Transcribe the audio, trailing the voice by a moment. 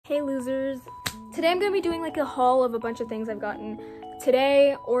Hey losers. Today I'm gonna be doing like a haul of a bunch of things I've gotten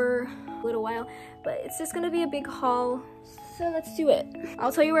today or a little while, but it's just gonna be a big haul. So let's do it.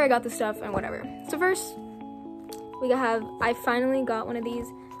 I'll tell you where I got the stuff and whatever. So first, I finally got one of these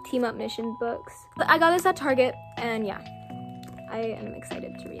Team Up Mission books. I got this at Target and yeah, I am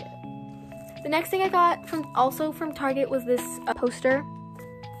excited to read it. The next thing I got also from Target was this poster.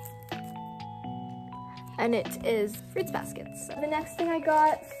 And it is Fruits Baskets. The next thing I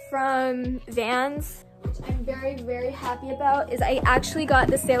got from Vans, which I'm very, very happy about, is I actually got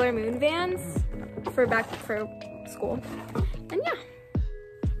the Sailor Moon Vans for back for school. And yeah,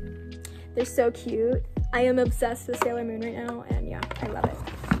 they're so cute. I am obsessed with Sailor Moon right now, and yeah, I love it.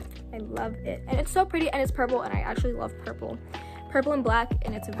 I love it. And it's so pretty, and it's purple, and I actually love purple. Purple and black,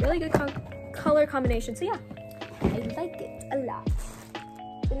 and it's a really good color combination, so yeah, I like it a lot.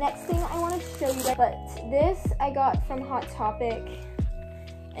 The next thing I want to show you guys, but this I got from Hot Topic,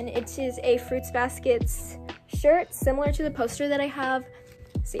 and it is a Fruits Baskets shirt, similar to the poster that I have,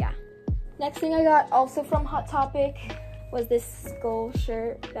 so yeah. Next thing I got also from Hot Topic was this skull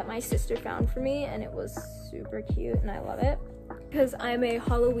shirt that my sister found for me, and it was super cute, and I love it. Because I'm a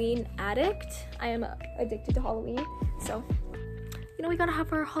Halloween addict, I am addicted to Halloween, so, you know, we gotta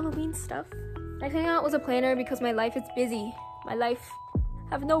have our Halloween stuff. Next thing I got was a planner because my life is busy.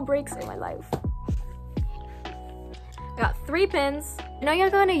 I have no breaks in my life. I got 3 pins. I know you're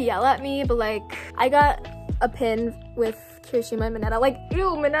gonna yell at me, but like, I got a pin with Kirishima and Mineta. Like, ew,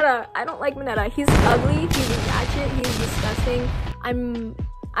 Mineta. I don't like Mineta. He's ugly, he's ratchet, he's disgusting.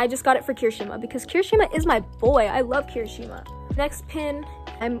 I just got it for Kirishima because Kirishima is my boy. I love Kirishima. Next pin,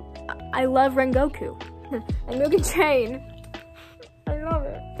 I love Rengoku. And Mugen Train. I love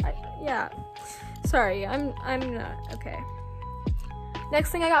it. Yeah. Sorry, I'm not, okay.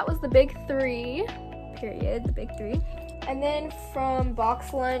 Next thing I got was the big 3, period, the big 3. And then from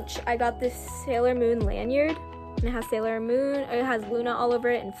Box Lunch, I got this Sailor Moon lanyard. And it has Sailor Moon, it has Luna all over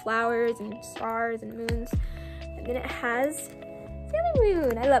it, and flowers, and stars, and moons. And then it has Sailor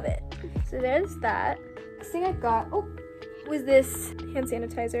Moon, I love it. So there's that. Next thing I got, was this hand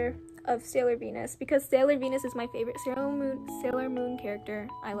sanitizer of Sailor Venus, because Sailor Venus is my favorite Sailor Moon character.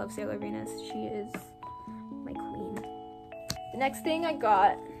 I love Sailor Venus, she is my queen. The next thing I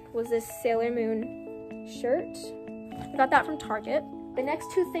got was this Sailor Moon shirt. I got that from Target. The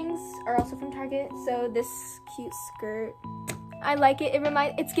next 2 things are also from Target. So this cute skirt, I like it.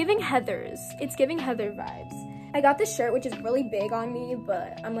 It's giving Heathers. It's giving Heather vibes. I got this shirt, which is really big on me,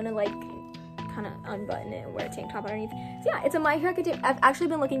 but I'm gonna like kind of unbutton it and wear a tank top underneath. So yeah, it's a My Hero Academia. I've actually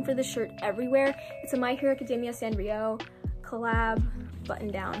been looking for this shirt everywhere. It's a My Hero Academia Sanrio collab button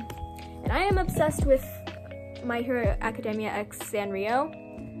down. And I am obsessed with My Hero Academia X Sanrio,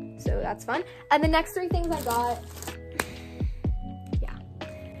 so that's fun. And the next 3 things I got, yeah.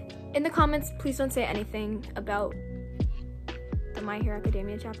 In the comments, please don't say anything about the My Hero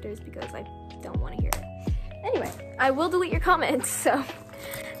Academia chapters because I don't want to hear it. Anyway, I will delete your comments, so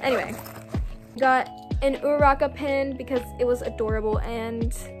anyway. Got an Uraraka pin because it was adorable,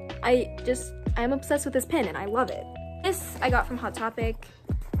 and I'm obsessed with this pin and I love it. This I got from Hot Topic.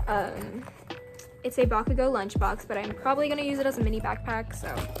 It's a Bakugo lunchbox, but I'm probably gonna use it as a mini backpack,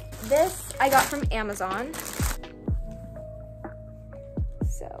 so. This I got from Amazon.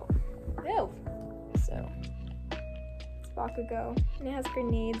 So, it's Bakugo, and it has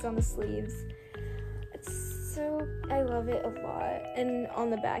grenades on the sleeves. I love it a lot. And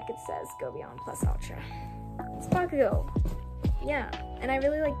on the back it says, Go Beyond Plus Ultra. It's Bakugo. Yeah, and I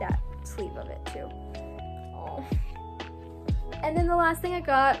really like that sleeve of it too. Oh. And then the last thing I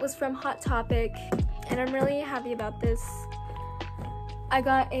got was from Hot Topic, and I'm really happy about this. I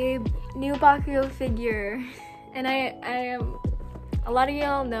got a new Bakugo figure, and I am, a lot of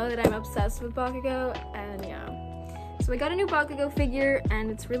y'all know that I'm obsessed with Bakugo, and yeah. So I got a new Bakugo figure, and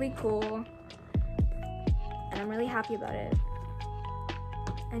it's really cool, and I'm really happy about it.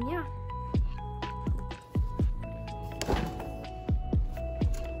 And yeah.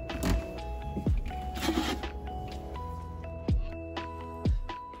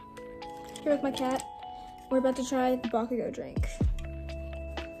 Here with my cat. We're about to try the Bakugo drink.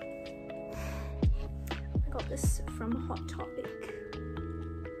 I got this from Hot Topic.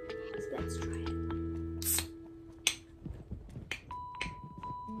 So let's try it.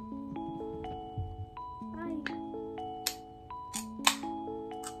 Hi.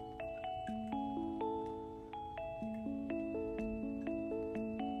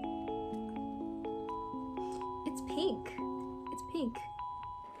 It's pink. It's pink.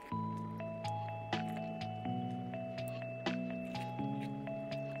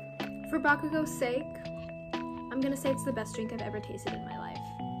 For Bakugo's sake, I'm gonna say it's the best drink I've ever tasted in my life.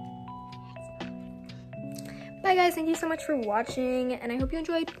 Bye guys, thank you so much for watching, and I hope you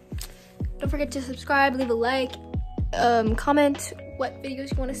enjoyed. Don't forget to subscribe, leave a like, comment what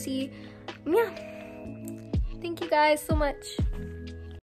videos you want to see. Yeah, thank you guys so much.